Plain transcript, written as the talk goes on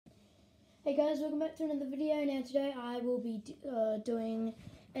Hey guys, welcome back to another video. Now today I will be doing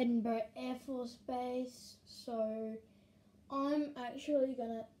Edinburgh Air Force Base. So I'm actually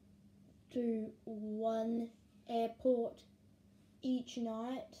gonna do one airport each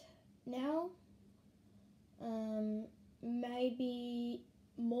night now. Maybe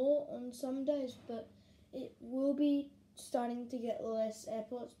more on some days, but it will be starting to get less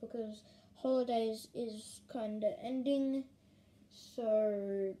airports because holidays is kind of ending.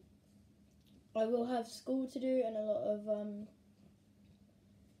 So I will have school to do and a lot of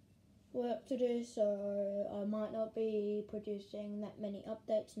work to do, so I might not be producing that many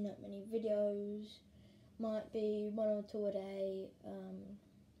updates and that many videos. Might be one or two a day.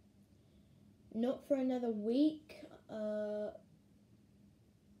 Not for another week.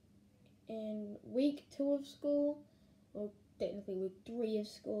 In week 2 of school, or technically week 3 of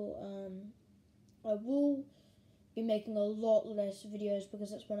school, I will be making a lot less videos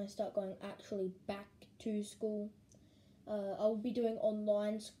because that's when I start going actually back to school. I will be doing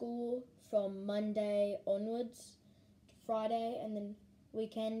online school from Monday onwards to Friday and then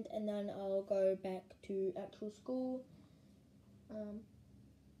weekend, and then I'll go back to actual school.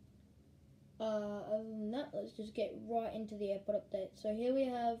 Other than that, let's just get right into the airport update. So here we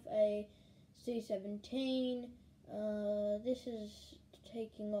have a C-17. This is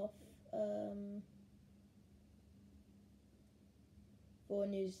taking off for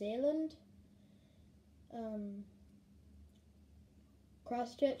New Zealand.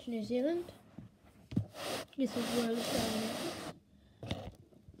 Christchurch, New Zealand. This is Royal Australian Air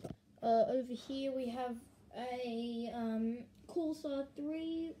Force. Over here we have a Coolstar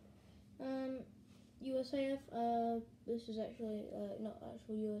 3 USAF. This is actually not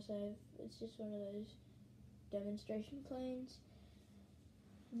actual USAF, it's just one of those demonstration planes.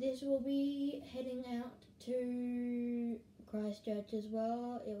 This will be heading out to Christchurch as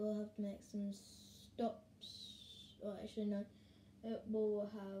well. It will have to make some stops. Oh, actually no. It will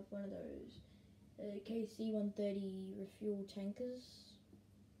have one of those KC-130 refuel tankers.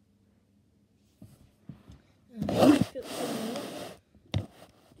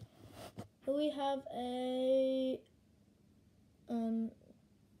 Here we have a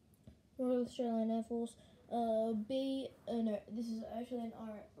Royal Australian Air Force. This is actually an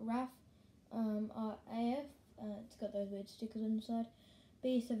RAF, RAF. It's got those weird stickers on the side.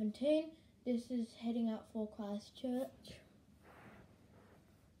 B-17. This is heading out for Christchurch.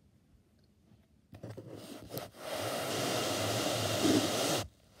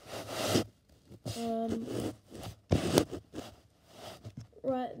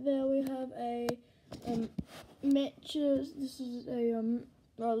 Right there we have a Metro. This is a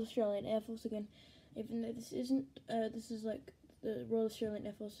Royal Australian Air Force again, even though this isn't. This is like the Royal Australian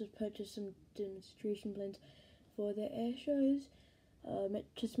Air Force has purchased some demonstration planes for their air shows.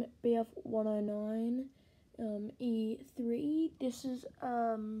 Metro BF 109 E3. This is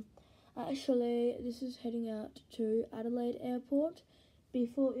actually this is heading out to Adelaide Airport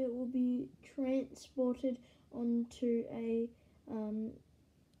before it will be transported onto a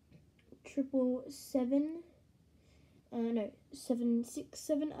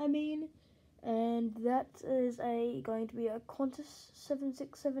 767 I mean, and that is going to be a Qantas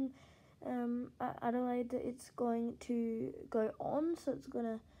 767 at Adelaide. It's going to go on, so it's going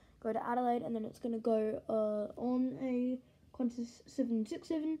to go to Adelaide and then it's going to go on a Qantas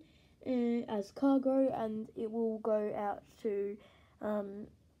 767 as cargo, and it will go out to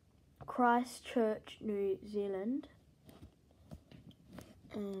Christchurch, New Zealand,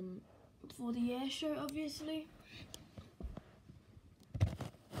 for the air show, obviously.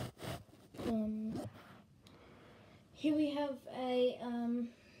 Here we have a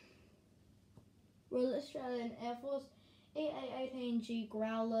Royal Australian Air Force EA-18G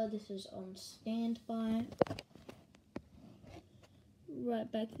Growler. This is on standby. Right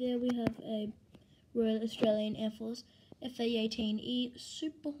back there we have a Royal Australian Air Force FA-18E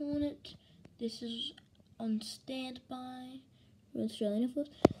Super Hornet. This is on standby. Royal Australian Air Force.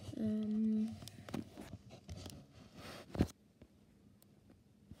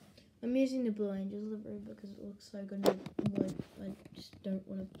 I'm using the Blue Angels livery because it looks so good. I just don't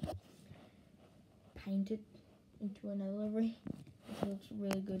want to paint it into another livery. It looks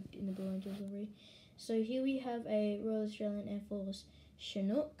really good in the Blue Angels livery. So here we have a Royal Australian Air Force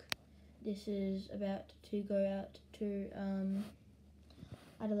Chinook. This is about to go out to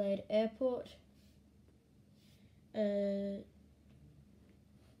Adelaide Airport.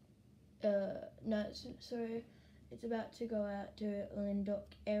 It's about to go out to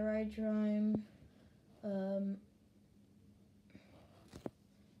Lindock Aerodrome. And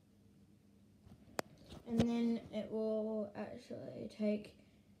then it will actually take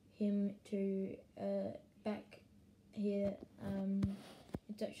him to back here.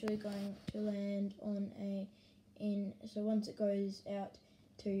 It's actually going to land on so once it goes out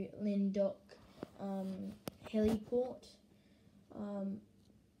to Lyndock heliport.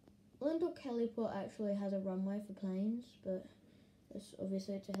 Lyndock heliport actually has a runway for planes, but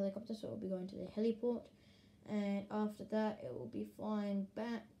obviously it's a helicopter, so it will be going to the heliport, and after that it will be flying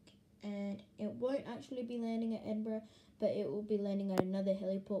back, and it won't actually be landing at Edinburgh, but it will be landing at another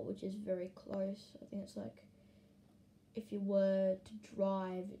heliport which is very close. I think it's like, if you were to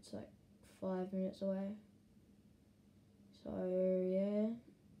drive, it's like 5 minutes away. So yeah,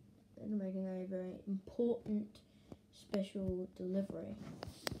 they're making a very important special delivery.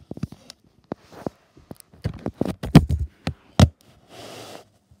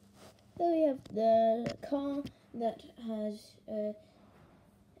 There we have the car that has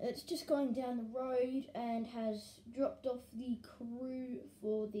it's just going down the road and has dropped off the crew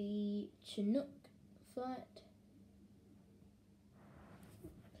for the Chinook flight.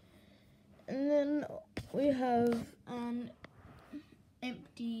 And then we have an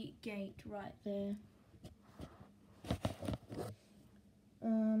empty gate right there.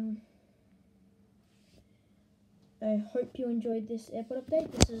 I hope you enjoyed this airport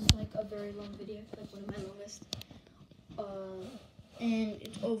update. This is like a very long video, like one of my longest. And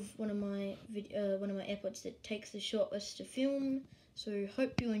it's of one of my airports that takes the shortest to film. So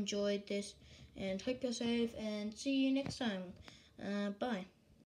hope you enjoyed this, and hope you're safe, and see you next time. Bye.